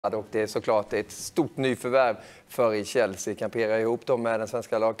Och det är såklart ett stort nyförvärv för i Chelsea. Kan pera ihop dem med den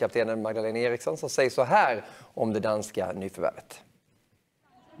svenska lagkaptenen Magda Eriksson som säger så här om det danska nyförvärvet.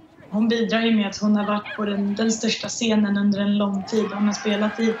 Hon bidrar ju med att hon har varit på den största scenen under en lång tid. Hon har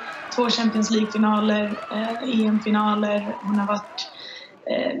spelat i 2 Champions League-finaler, EM-finaler. Hon har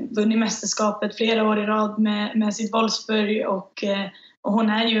vunnit mästerskapet flera år i rad med sitt Wolfsburg. Och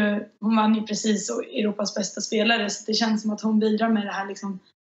hon vann ju precis Europas bästa spelare. Så det känns som att hon bidrar med det här liksom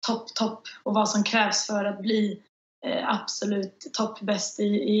topp och vad som krävs för att bli absolut toppbäst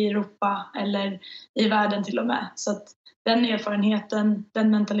i Europa eller i världen till och med. Så att den erfarenheten,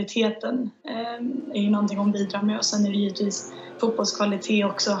 den mentaliteten är ju någonting hon bidrar med. Och sen är det givetvis fotbollskvalitet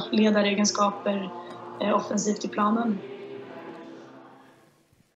också, ledaregenskaper offensivt i planen.